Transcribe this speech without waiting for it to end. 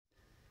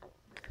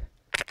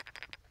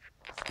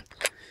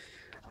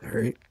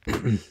Alright,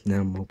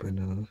 now I'm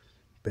opening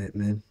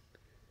Batman.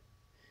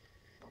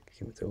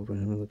 Can't wait to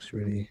open it. It looks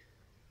really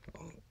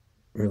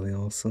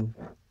awesome.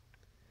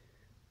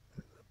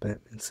 The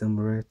Batman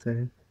symbol right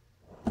there.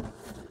 There's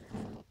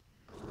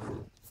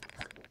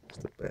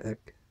the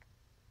back.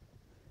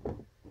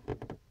 I'm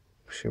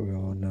sure we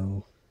all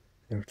know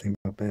everything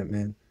about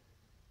Batman.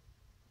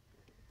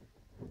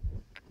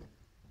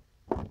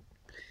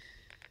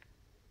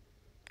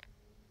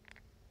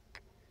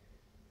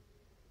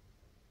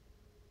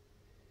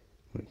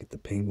 I'm gonna get the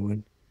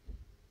penguin.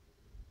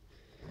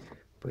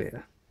 But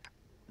yeah,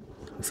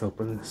 let's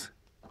open this.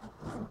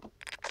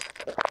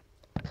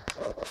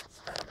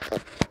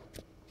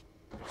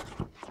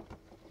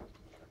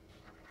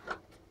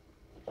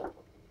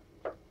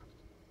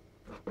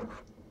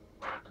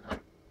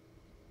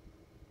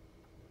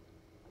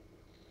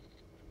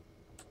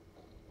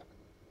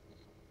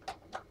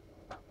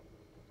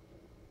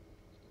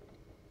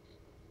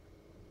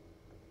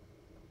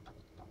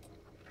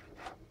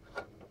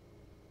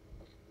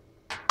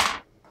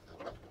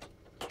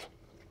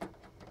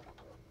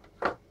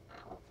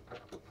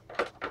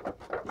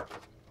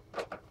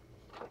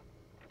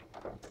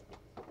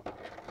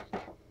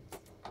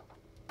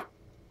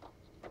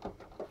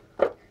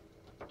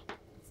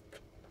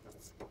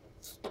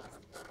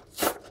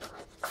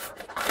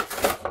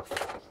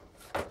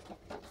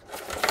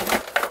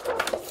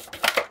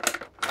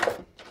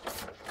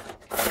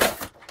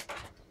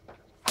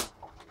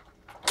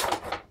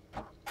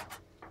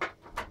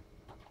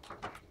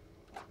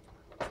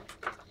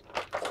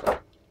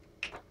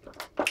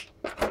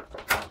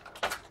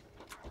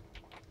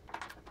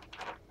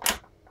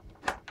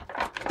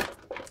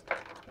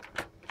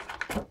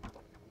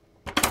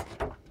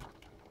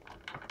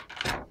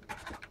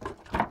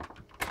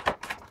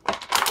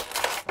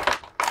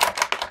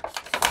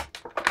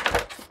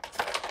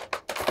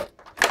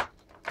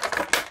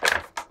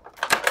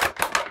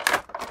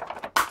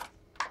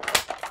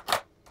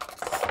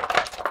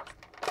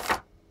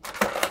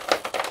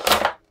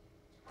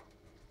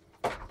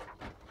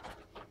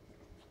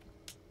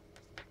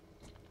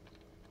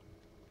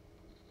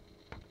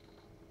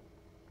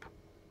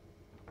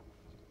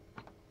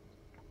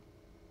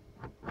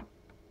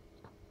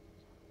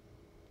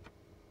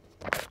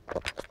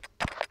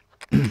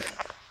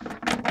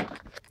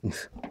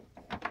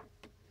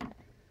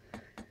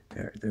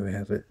 Alright, there we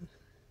have it.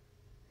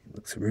 It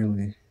looks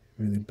really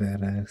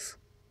badass.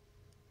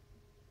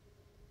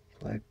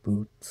 Black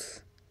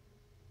boots.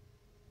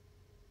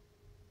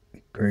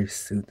 Gray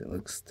suit that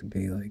looks to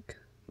be like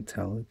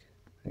metallic,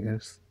 I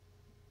guess.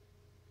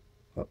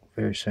 Well,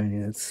 very shiny,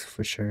 that's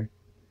for sure.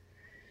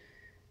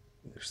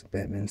 There's the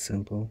Batman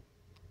symbol.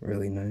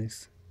 Really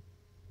nice.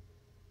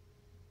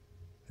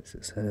 This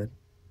is his head.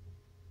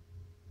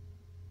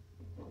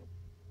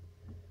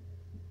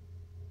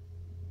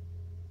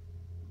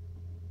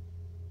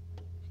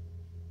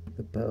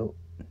 The belt.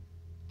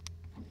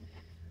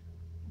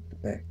 The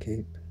back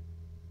cape.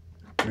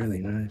 Really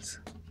nice.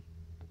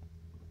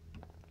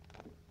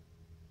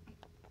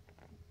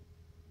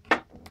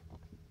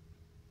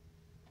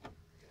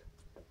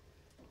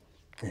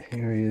 And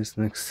here he is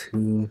next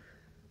to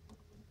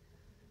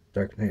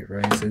Dark Knight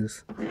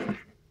Rises.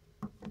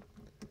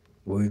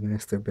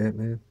 Voidmaster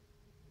Batman.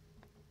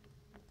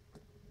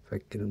 If I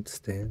can get him to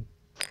stand.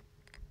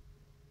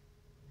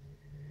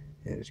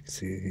 Yeah, as you can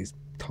see, he's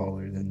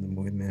taller than the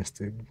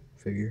Voidmaster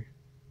figure.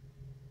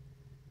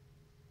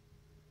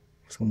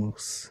 It's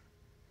almost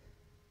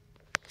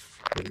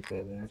pretty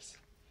badass.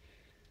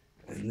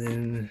 And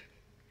then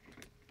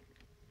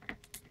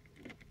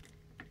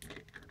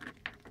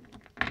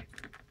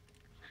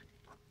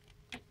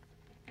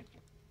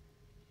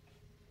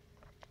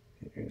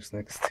here's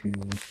next to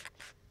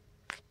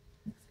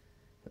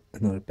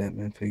another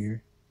Batman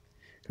figure.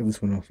 Got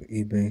this one off of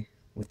eBay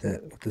with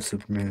the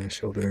Superman I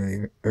showed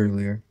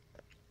earlier.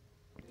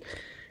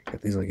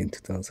 Got these like in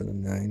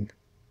 2009.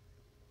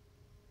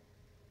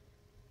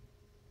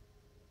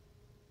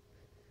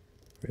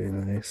 Really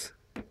nice.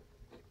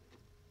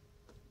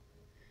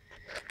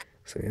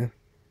 So yeah,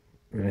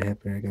 really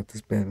happy I got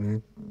this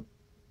Batman.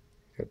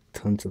 Got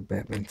tons of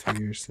Batman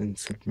figures and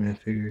Superman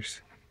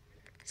figures.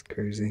 It's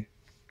crazy.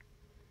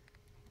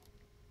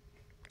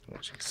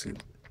 As you can see,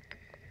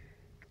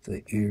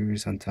 the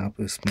ears on top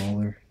is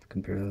smaller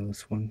compared to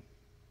this one.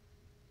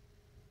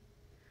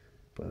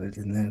 But other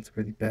than that, it's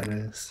pretty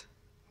badass.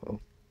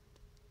 Well,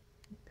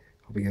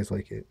 hope you guys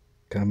like it.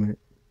 Comment,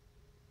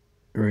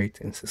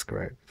 rate, and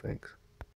subscribe. Thanks.